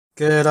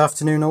Good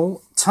afternoon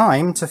all.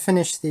 Time to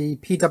finish the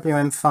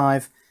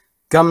PWM5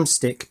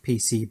 gumstick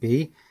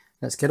PCB.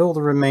 Let's get all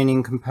the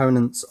remaining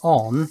components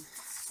on,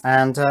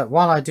 and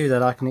while I do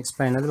that I can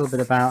explain a little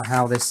bit about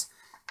how this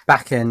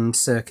back-end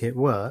circuit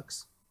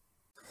works.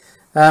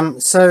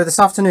 So this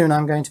afternoon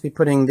I'm going to be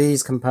putting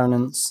these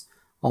components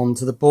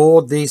onto the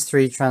board, these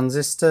three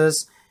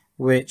transistors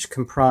which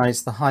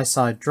comprise the high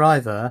side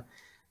driver.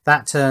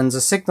 That turns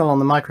a signal on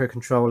the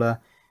microcontroller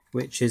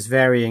which is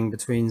varying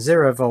between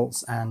 0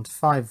 volts and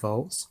 5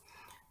 volts,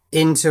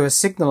 into a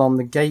signal on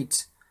the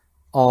gate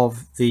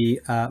of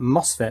the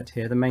MOSFET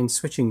here, the main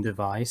switching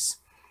device,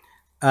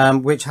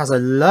 which has a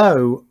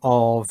low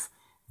of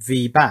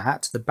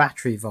VBAT, the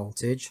battery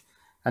voltage,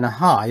 and a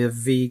high of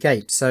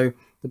VGate. So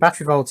the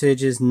battery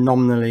voltage is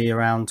nominally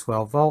around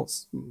 12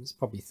 volts, it's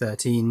probably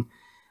 13.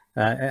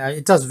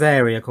 It does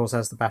vary, of course,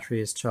 as the battery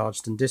is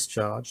charged and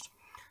discharged.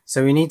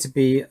 So we need to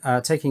be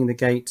taking the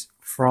gate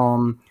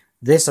from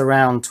this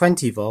around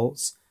 20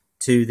 volts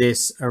to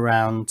this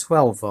around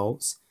 12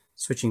 volts,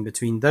 switching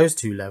between those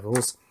two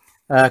levels,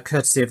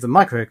 courtesy of the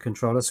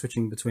microcontroller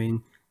switching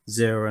between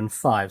 0 and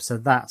 5. So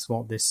that's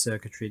what this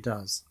circuitry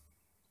does.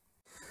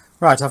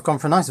 Right, I've gone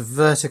for a nice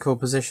vertical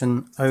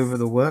position over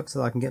the work so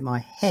that I can get my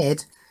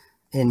head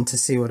in to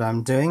see what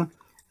I'm doing.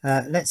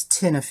 Let's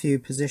tin a few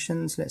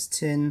positions. Let's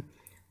tin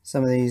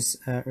some of these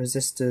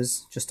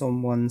resistors just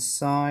on one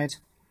side.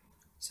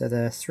 So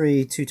there are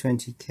 3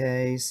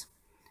 220Ks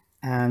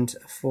and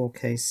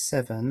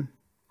 4K7.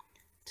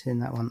 Tin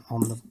that one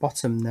on the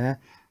bottom there.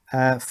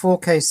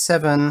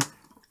 4K7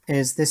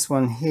 is this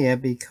one here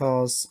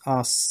because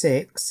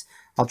R6,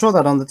 I'll draw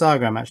that on the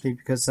diagram actually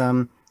because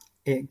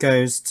it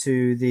goes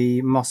to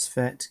the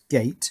MOSFET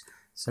gate.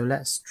 So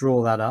let's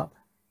draw that up.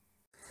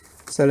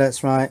 So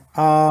let's write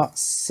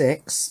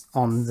R6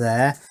 on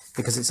there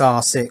because it's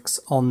R6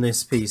 on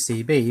this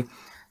PCB.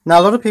 Now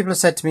a lot of people have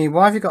said to me,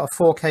 why have you got a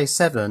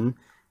 4K7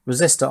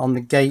 resistor on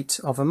the gate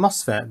of a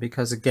MOSFET?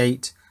 Because a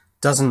gate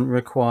doesn't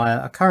require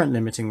a current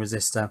limiting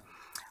resistor.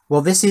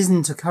 Well, this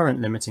isn't a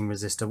current limiting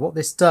resistor. What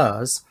this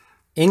does,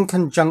 in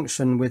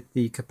conjunction with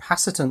the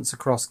capacitance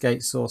across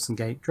gate source and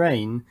gate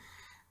drain,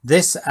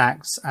 this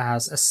acts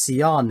as a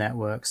CR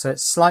network. So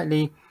it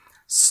slightly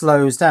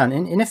slows down.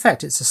 In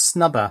effect, it's a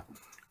snubber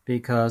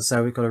because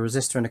we've got a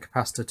resistor and a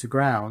capacitor to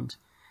ground.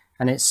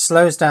 And it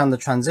slows down the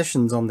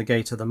transitions on the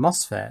gate of the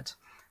MOSFET.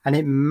 And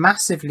it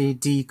massively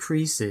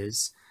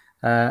decreases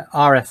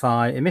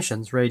RFI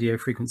emissions, radio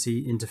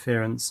frequency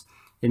interference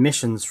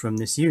emissions from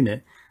this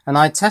unit. And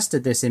I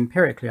tested this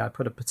empirically. I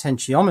put a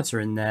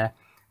potentiometer in there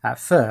at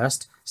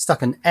first,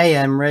 stuck an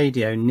AM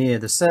radio near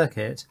the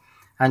circuit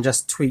and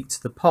just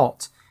tweaked the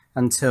pot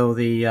until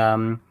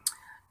the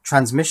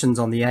transmissions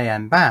on the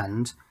AM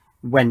band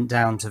went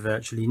down to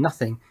virtually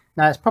nothing.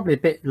 Now it's probably a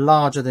bit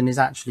larger than is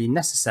actually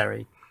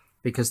necessary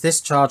because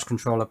this charge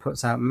controller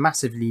puts out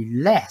massively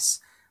less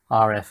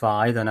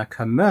RFI than a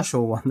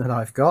commercial one that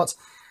I've got.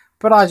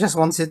 But I just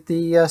wanted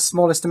the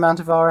smallest amount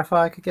of RFI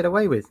I could get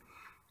away with.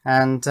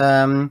 And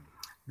of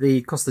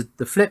course,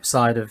 the flip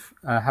side of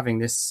having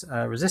this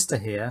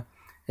resistor here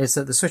is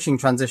that the switching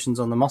transitions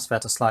on the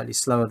MOSFET are slightly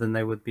slower than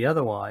they would be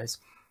otherwise,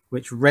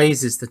 which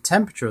raises the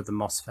temperature of the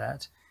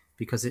MOSFET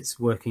because it's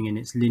working in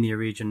its linear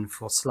region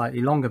for slightly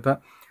longer.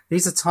 But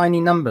these are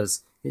tiny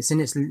numbers. It's in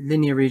its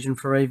linear region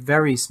for a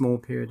very small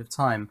period of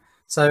time.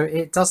 So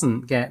it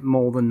doesn't get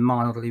more than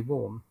mildly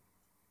warm.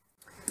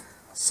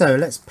 So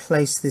let's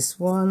place this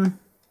one,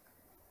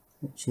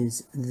 which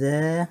is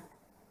there,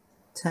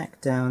 tack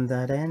down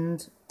that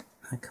end.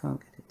 I can't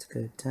get it to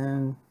go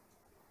down.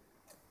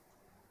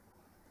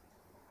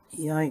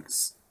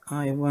 Yikes,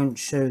 I won't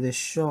show this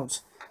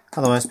shot,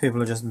 otherwise people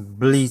will just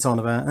bleat on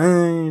about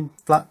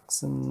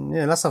flux, and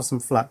yeah, let's have some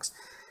flux,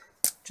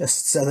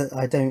 just so that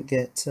I don't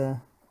get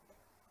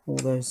all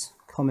those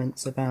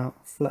comments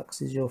about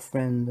flux is your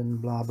friend and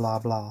blah blah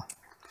blah.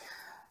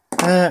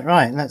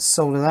 Right, let's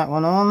solder that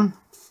one on.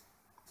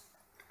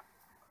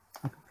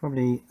 I could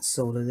probably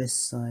solder this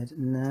side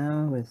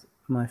now with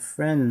my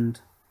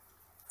friend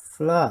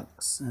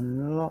flux,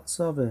 and lots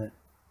of it.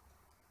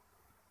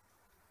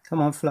 Come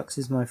on, flux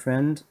is my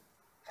friend.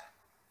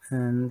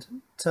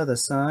 And t'other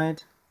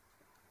side,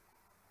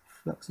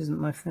 flux isn't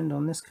my friend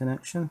on this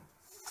connection.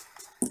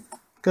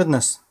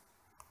 Goodness.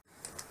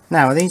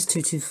 Now, are these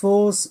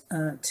 224s?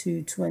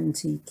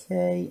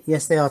 220K?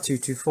 Yes, they are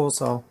 224s,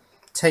 so I'll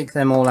take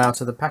them all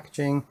out of the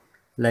packaging,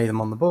 lay them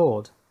on the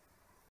board.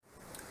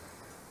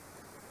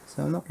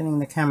 So I'm not getting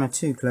the camera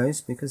too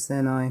close because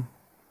then I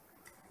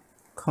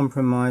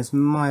compromise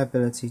my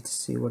ability to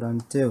see what I'm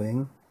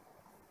doing.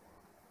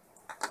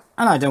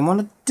 And I don't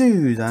want to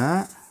do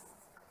that.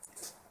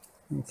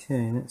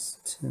 Okay,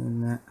 let's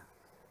turn that.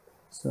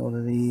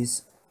 Solder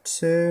these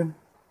two.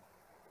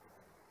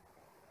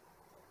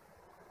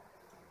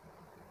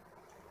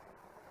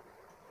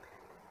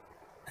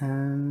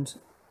 And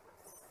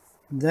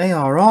they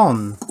are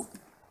on.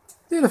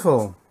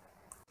 Beautiful.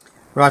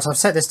 Right, I've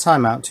set this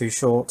timeout too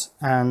short,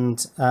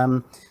 and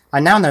I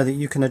now know that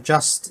you can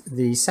adjust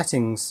the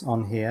settings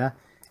on here.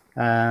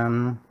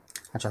 Actually,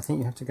 I think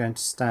you have to go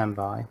into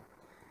standby.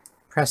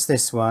 Press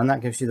this one,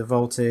 that gives you the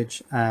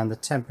voltage and the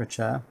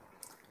temperature.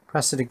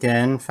 Press it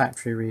again,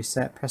 factory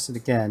reset, press it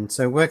again.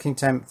 So working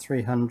temp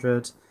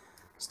 300,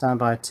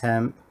 standby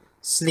temp,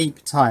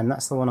 sleep time,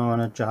 that's the one I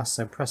want to adjust,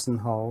 so press and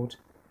hold.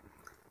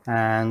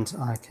 And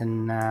I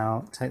can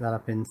now take that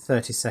up in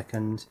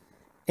 30-second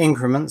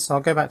increments. So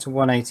I'll go back to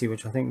 180,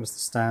 which I think was the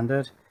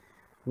standard.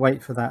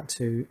 Wait for that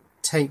to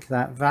take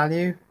that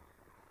value.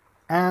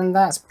 And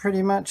that's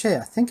pretty much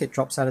it. I think it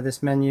drops out of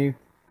this menu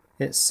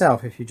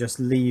itself if you just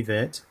leave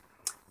it.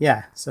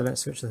 Yeah, so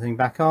let's switch the thing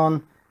back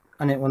on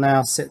and it will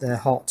now sit there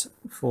hot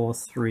for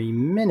 3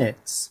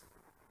 minutes.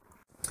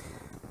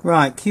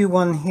 Right,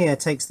 Q1 here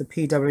takes the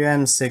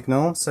PWM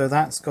signal, so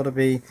that's got to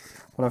be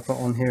what I've got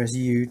on here as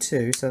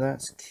U2, so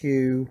that's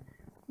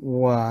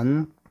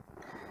Q1.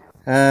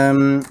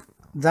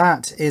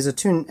 That is a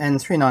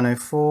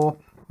 2N3904,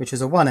 which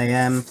is a 1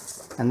 AM,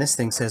 and this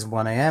thing says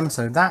 1 AM,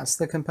 so that's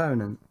the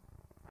component.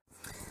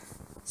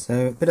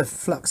 So a bit of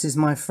flux is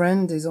my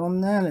friend is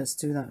on there. Let's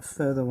do that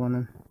further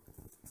one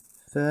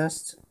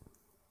first.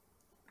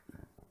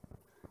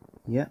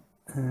 Yep,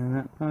 and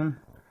that one.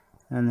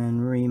 And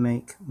then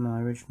remake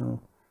my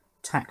original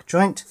tack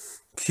joint.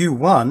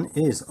 Q1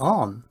 is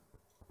on.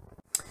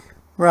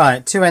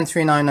 Right,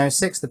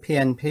 2N3906, the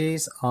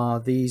PNPs are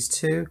these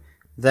two.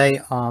 They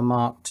are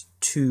marked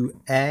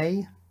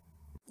 2A.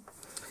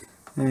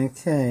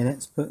 Okay,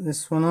 let's put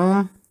this one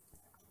on.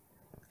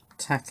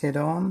 Tack it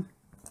on.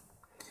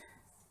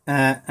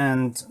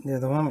 And the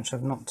other one, which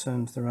I've not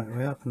turned the right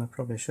way up, and I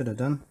probably should have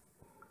done.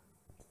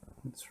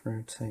 Let's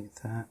rotate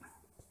that.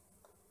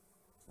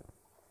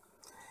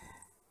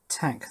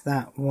 Tack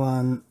that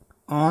one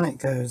on, it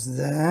goes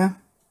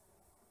there.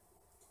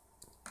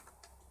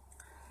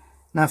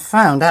 Now I've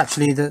found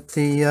actually that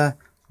the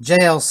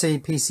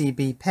JLC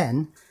PCB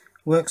pen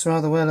works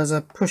rather well as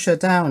a pusher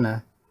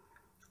downer.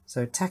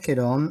 So tack it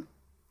on,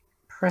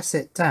 press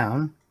it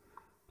down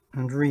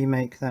and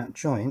remake that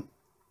joint.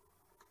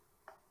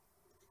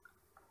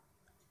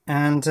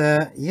 And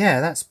yeah,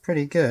 that's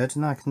pretty good.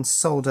 And I can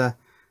solder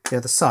the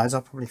other sides.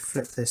 I'll probably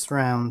flip this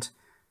round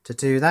to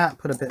do that.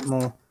 Put a bit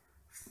more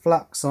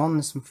flux on.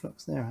 There's some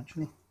flux there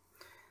actually.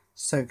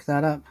 Soak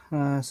that up.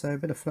 So a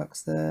bit of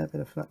flux there, a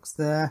bit of flux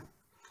there.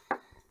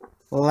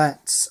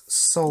 Let's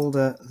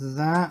solder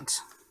that.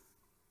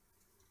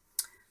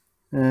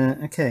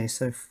 Okay,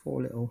 so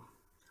 4 little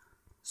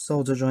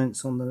solder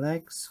joints on the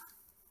legs.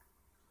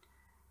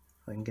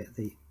 If I can get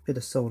the bit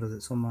of solder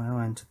that's on my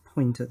iron to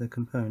point at the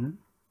component.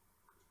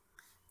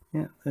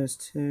 Yeah, those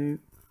two.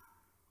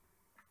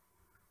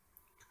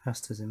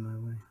 Capacitor's in my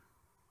way.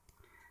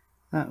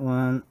 That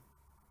one.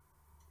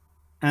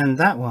 And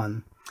that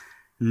one.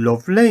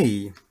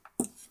 Lovely.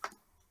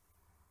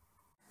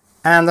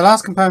 And the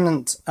last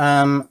component,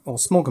 or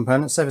small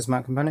component, service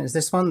mount component, is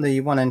this one,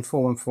 the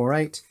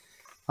 1N4148.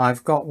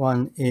 I've got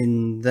one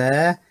in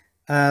there.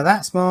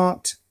 That's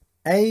marked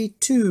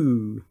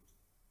A2.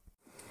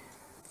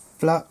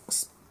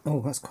 Flux.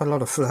 Oh, that's quite a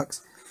lot of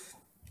flux.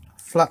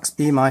 Flux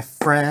be my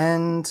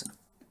friend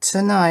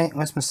tonight.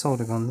 Where's my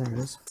solder gone? There it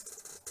is.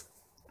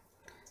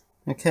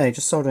 Okay,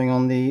 just soldering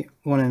on the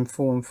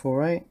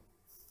 1N4148.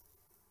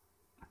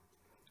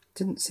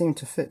 Didn't seem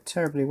to fit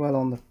terribly well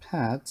on the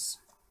pads.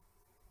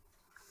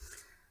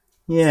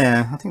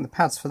 Yeah, I think the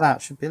pads for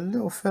that should be a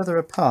little further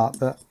apart,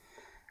 but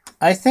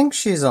I think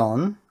she's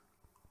on.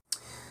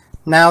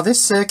 Now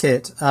this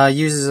circuit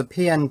uses a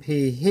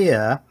PNP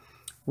here,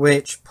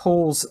 which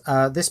pulls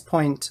this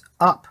point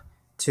up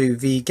to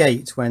V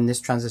gate when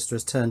this transistor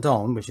is turned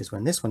on, which is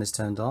when this one is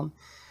turned on.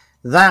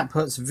 That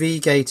puts V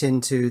gate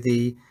into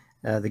the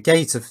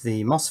gate of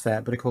the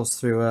MOSFET, but of course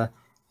through a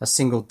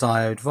single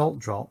diode volt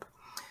drop.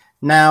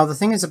 Now the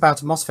thing is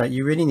about a MOSFET,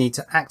 you really need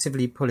to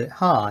actively pull it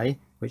high,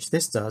 which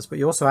this does, but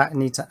you also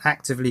need to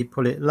actively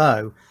pull it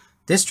low.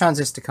 This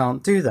transistor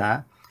can't do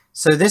that,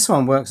 so this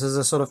one works as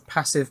a sort of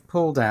passive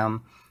pull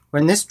down.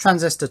 When this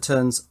transistor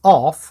turns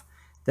off,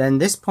 then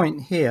this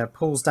point here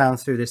pulls down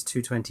through this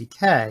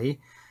 220K,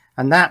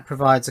 and that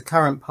provides a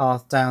current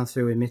path down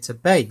through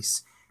emitter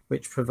base,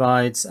 which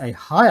provides a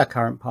higher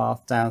current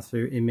path down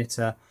through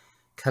emitter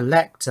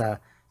collector.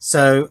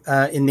 So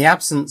in the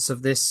absence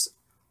of this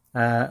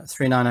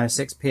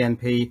 3906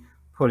 PNP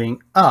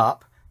pulling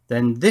up,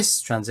 then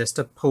this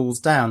transistor pulls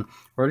down,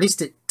 or at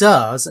least it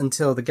does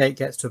until the gate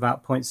gets to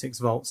about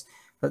 0.6 volts.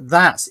 But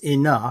that's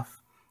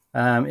enough.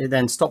 It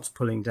then stops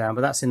pulling down,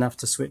 but that's enough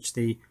to switch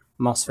the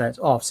MOSFET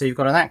off. So you've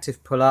got an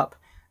active pull up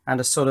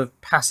and a sort of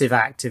passive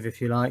active, if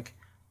you like,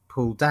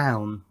 pull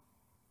down.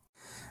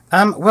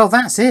 Well,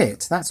 that's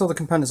it. That's all the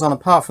components on,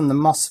 apart from the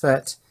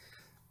MOSFET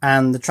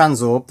and the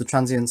Transorb, the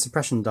transient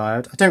suppression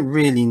diode. I don't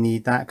really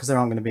need that because there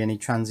aren't going to be any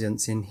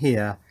transients in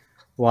here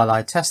while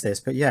I test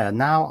this. But yeah,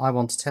 now I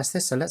want to test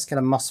this. So let's get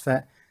a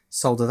MOSFET,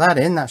 solder that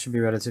in. That should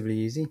be relatively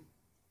easy.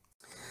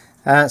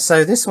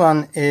 So this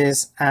one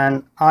is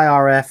an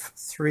IRF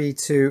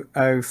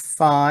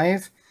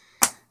 3205.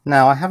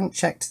 Now I haven't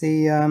checked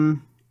the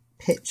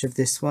pitch of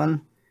this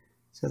one.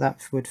 So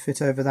that would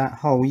fit over that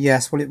hole.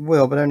 Yes, well it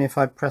will, but only if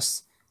I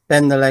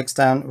bend the legs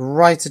down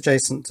right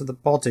adjacent to the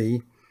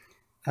body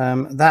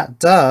That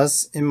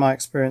does, in my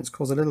experience,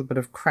 cause a little bit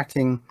of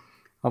cracking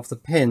of the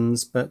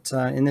pins, but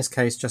in this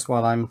case, just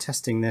while I'm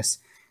testing this,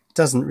 it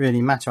doesn't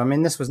really matter. I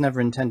mean, this was never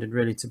intended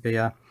really to be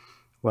a,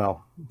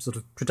 well, sort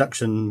of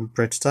production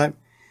prototype,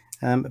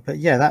 but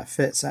yeah, that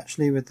fits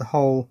actually with the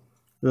hole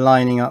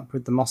lining up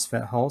with the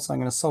MOSFET hole, so I'm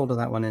going to solder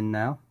that one in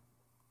now.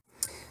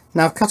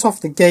 Now I've cut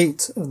off the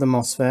gate of the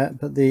MOSFET,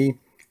 but the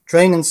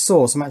drain and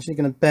source, I'm actually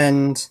going to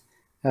bend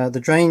the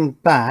drain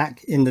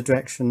back in the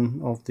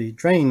direction of the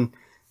drain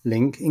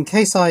link in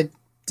case I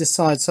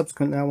decide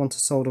subsequently I want to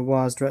solder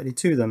wires directly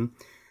to them.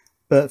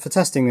 But for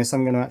testing this,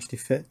 I'm going to actually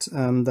fit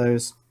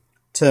those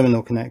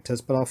terminal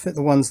connectors, but I'll fit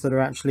the ones that are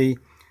actually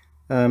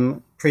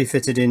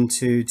pre-fitted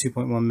into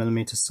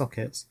 2.1mm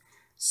sockets.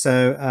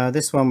 So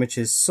this one, which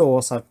is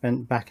source, I've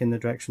bent back in the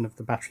direction of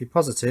the battery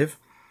positive.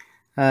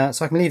 So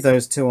I can leave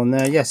those two on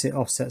there. Yes, it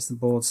offsets the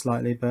board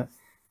slightly, but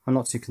I'm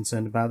not too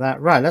concerned about that.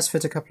 Right, let's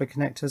fit a couple of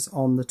connectors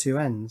on the two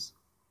ends.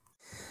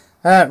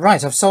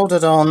 Right, I've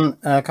soldered on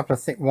a couple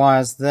of thick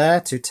wires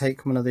there to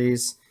take one of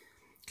these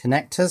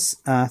connectors.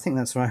 I think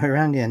that's right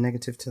around, yeah,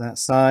 negative to that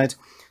side.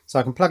 So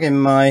I can plug in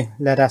my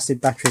lead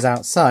acid batteries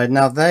outside.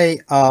 Now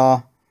they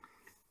are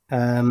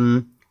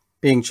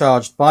being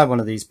charged by one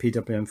of these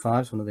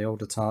PWM5s, one of the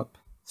older type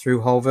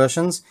through-hole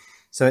versions.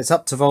 So it's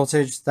up to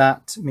voltage.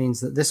 That means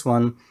that this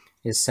one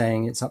is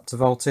saying it's up to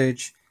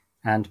voltage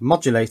and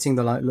modulating.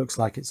 The light looks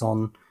like it's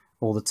on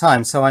all the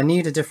time. So I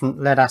need a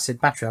different lead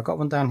acid battery. I've got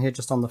one down here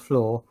just on the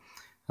floor,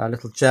 a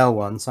little gel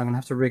one. So I'm going to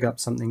have to rig up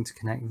something to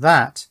connect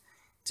that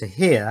to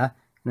here,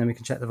 and then we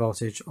can check the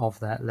voltage of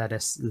that lead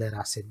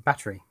acid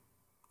battery.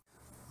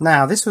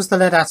 Now this was the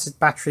lead acid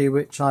battery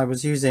which I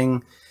was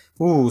using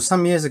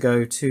some years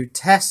ago to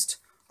test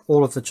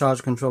all of the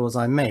charge controllers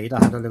I made.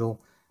 I had a little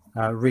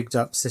rigged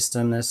up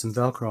system. There's some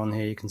Velcro on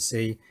here you can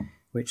see,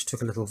 which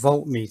took a little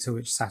voltmeter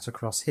which sat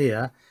across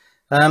here.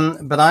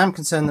 But I am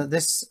concerned that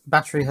this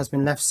battery has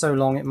been left so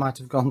long it might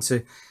have gone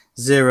to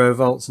 0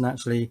 volts and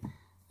actually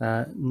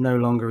no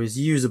longer is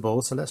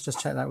usable. So let's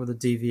just check that with a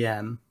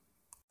DVM.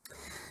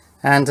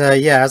 And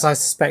yeah, as I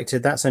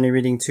suspected, that's only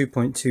reading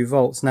 2.2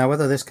 volts. Now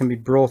whether this can be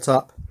brought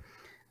up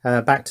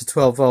back to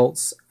 12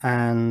 volts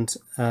and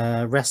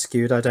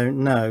rescued, I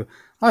don't know.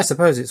 I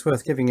suppose it's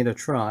worth giving it a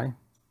try.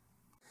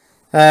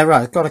 Right,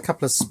 I've got a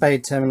couple of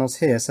spade terminals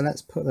here, so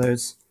let's put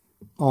those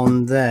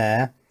on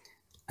there.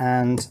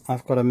 And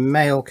I've got a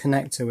male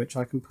connector which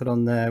I can put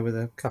on there with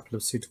a couple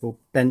of suitable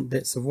bent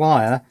bits of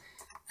wire,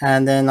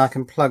 and then I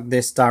can plug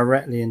this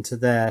directly into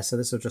there, so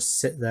this will just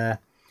sit there.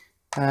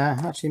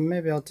 Actually,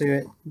 maybe I'll do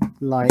it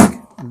like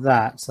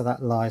that, so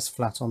that lies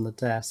flat on the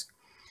desk,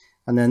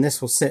 and then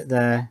this will sit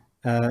there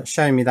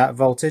showing me that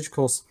voltage. Of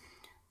course,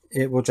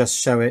 it will just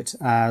show it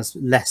as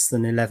less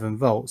than 11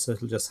 volts, so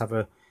it'll just have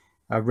a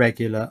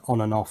regular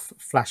on and off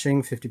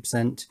flashing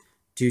 50%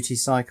 duty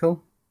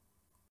cycle.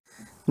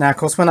 Now of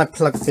course when I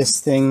plug this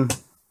thing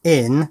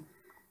in,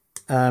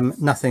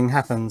 nothing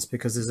happens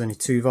because there's only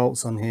 2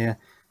 volts on here,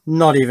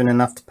 not even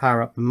enough to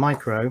power up the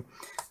micro.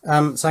 So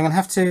I'm going to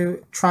have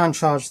to try and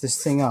charge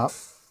this thing up.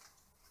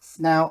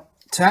 Now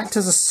to act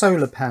as a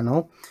solar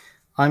panel,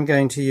 I'm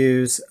going to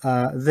use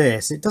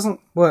this. It doesn't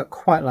work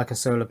quite like a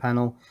solar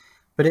panel,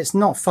 but it's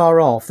not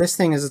far off. This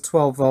thing is a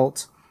 12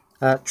 volt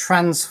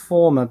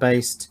transformer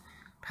based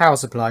power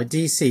supply,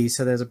 DC,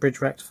 so there's a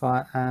bridge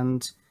rectifier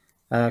and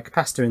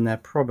capacitor in there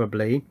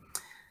probably.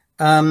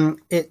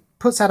 It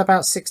puts out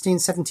about 16,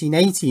 17,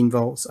 18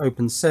 volts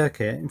open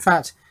circuit. In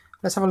fact,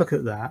 let's have a look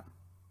at that.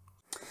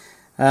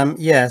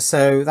 Yeah,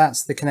 so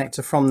that's the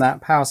connector from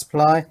that power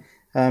supply.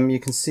 You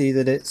can see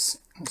that it's,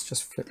 let's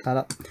just flip that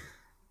up.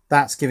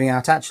 That's giving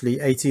out actually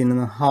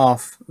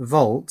 18.5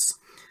 volts.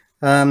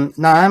 Now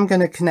I'm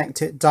going to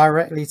connect it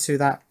directly to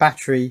that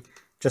battery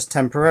just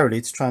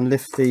temporarily to try and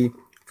lift the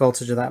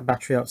voltage of that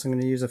battery up. So I'm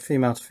going to use a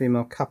female to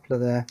female coupler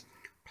there,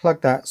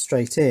 plug that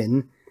straight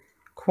in.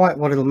 Quite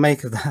what it'll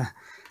make of that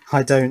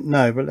I don't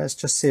know, but let's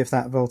just see if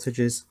that voltage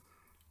is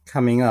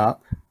coming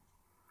up.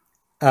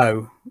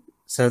 Oh,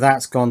 so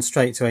that's gone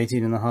straight to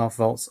 18.5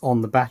 volts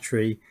on the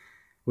battery,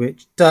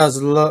 which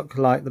does look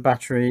like the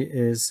battery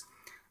is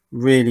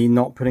really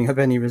not putting up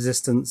any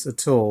resistance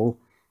at all.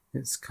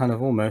 It's kind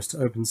of almost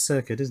open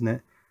circuit, isn't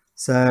it?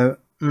 So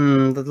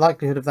the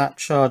likelihood of that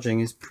charging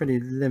is pretty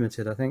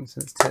limited, I think. So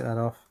let's take that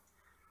off.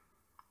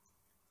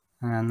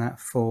 And that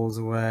falls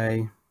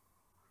away.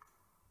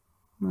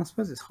 I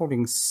suppose it's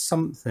holding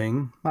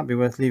something. Might be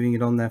worth leaving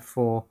it on there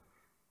for...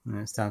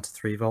 It's down to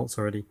 3 volts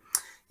already.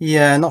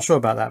 Yeah, not sure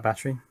about that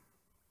battery.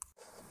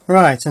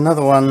 Right,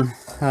 another one.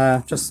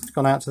 Just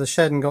gone out to the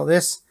shed and got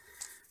this.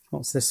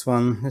 What's this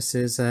one? This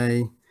is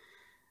a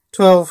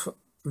 12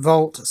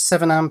 volt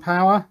 7 amp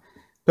hour,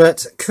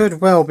 but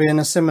could well be in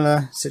a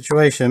similar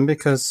situation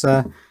because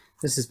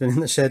this has been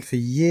in the shed for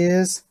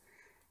years.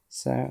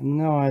 So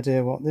no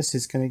idea what this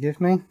is going to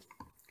give me.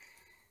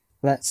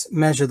 Let's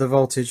measure the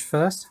voltage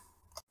first.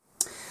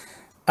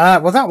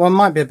 Well, that one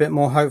might be a bit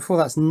more hopeful.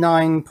 That's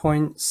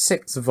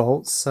 9.6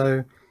 volts.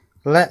 So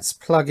let's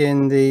plug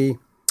in the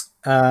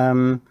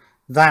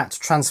that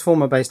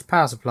transformer based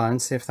power supply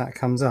and see if that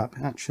comes up.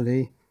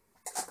 Actually,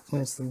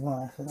 Where's the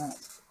wire for that?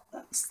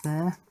 That's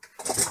there.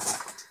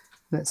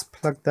 Let's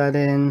plug that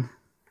in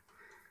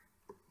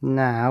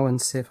now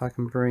and see if I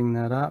can bring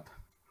that up.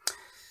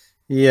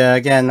 Yeah,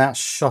 again, that's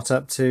shot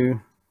up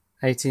to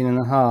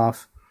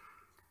 18.5.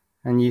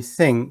 And you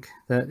think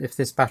that if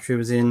this battery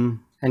was in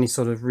any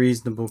sort of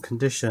reasonable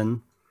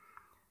condition,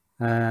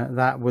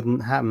 that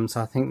wouldn't happen.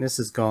 So I think this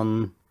has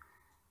gone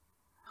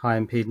high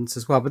impedance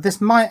as well. But this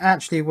might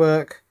actually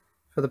work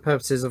for the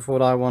purposes of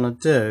what I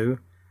want to do.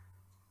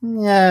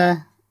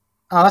 Yeah.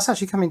 Oh, that's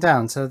actually coming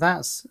down. So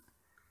that's...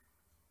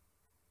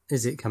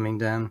 Is it coming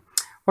down?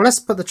 Well, let's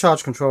put the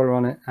charge controller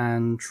on it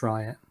and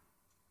try it.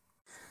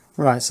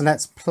 Right, so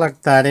let's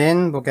plug that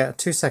in. We'll get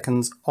 2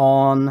 seconds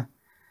on.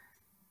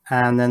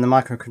 And then the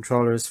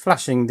microcontroller is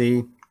flashing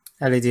the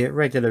LED at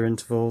regular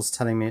intervals,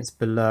 telling me it's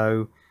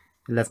below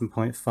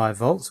 11.5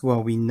 volts.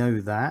 Well, we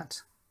know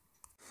that.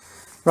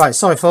 Right,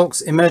 sorry folks,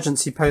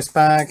 emergency post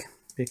bag,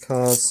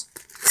 because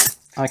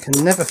I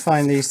can never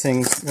find these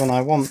things when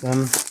I want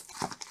them.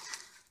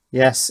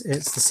 Yes,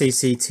 it's the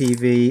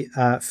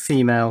CCTV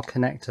female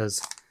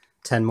connectors.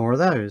 10 more of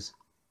those.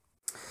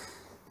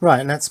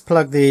 Right, let's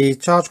plug the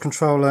charge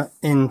controller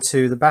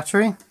into the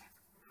battery.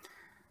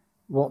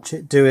 Watch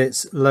it do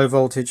its low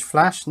voltage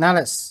flash. Now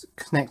let's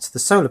connect the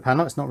solar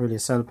panel. It's not really a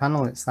solar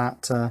panel, it's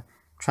that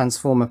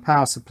transformer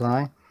power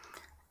supply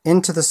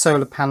into the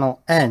solar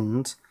panel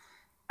end,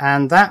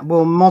 and that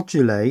will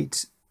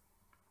modulate,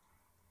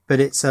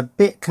 but it's a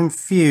bit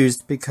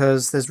confused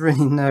because there's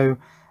really no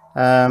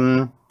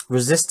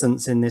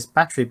resistance in this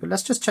battery. But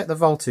let's just check the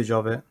voltage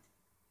of it.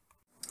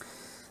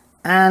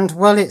 And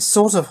well, it's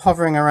sort of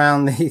hovering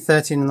around the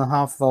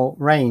 13.5 volt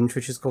range,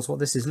 which is of course what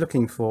this is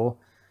looking for.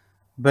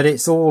 But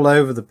it's all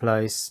over the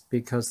place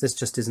because this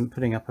just isn't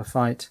putting up a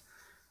fight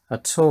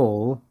at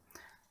all.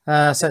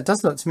 So it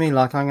does look to me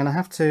like I'm going to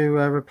have to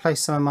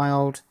replace some of my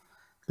old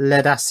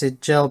lead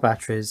acid gel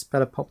batteries.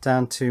 Better pop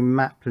down to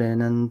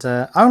Maplin and...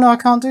 oh no, I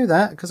can't do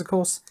that because of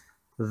course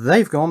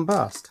they've gone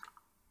bust.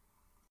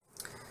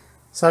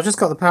 So I've just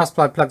got the power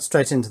supply plugged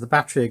straight into the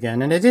battery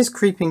again, and it is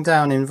creeping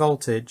down in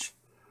voltage,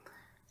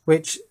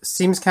 which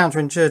seems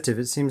counterintuitive.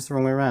 It seems the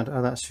wrong way around.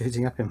 Oh, that's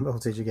shooting up in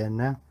voltage again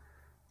now.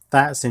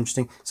 That's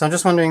interesting. So I'm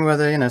just wondering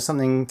whether, you know,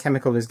 something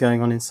chemical is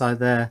going on inside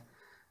there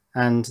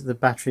and the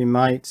battery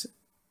might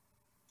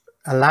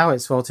allow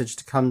its voltage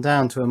to come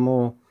down to a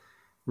more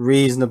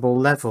reasonable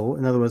level.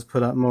 In other words,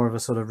 put up more of a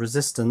sort of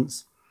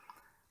resistance.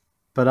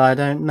 But I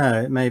don't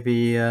know. It may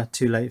be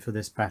too late for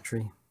this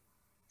battery.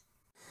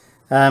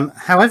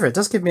 However, it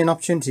does give me an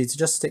opportunity to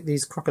just stick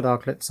these crocodile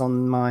clips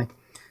on my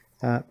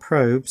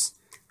probes,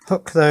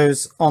 hook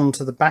those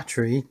onto the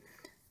battery,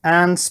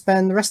 and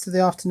spend the rest of the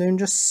afternoon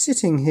just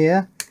sitting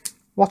here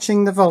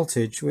watching the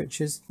voltage, which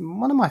is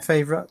one of my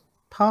favourite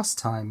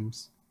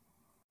pastimes.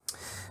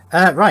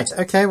 Right,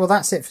 okay, well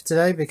that's it for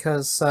today,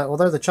 because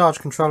although the charge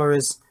controller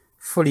is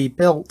fully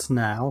built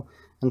now,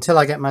 until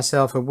I get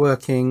myself a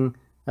working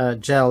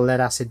gel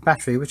lead acid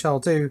battery, which I'll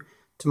do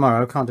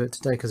tomorrow, can't do it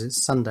today because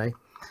it's Sunday,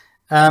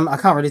 I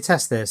can't really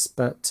test this,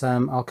 but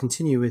I'll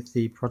continue with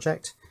the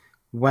project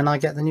when I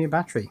get the new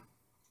battery.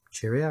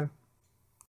 Cheerio.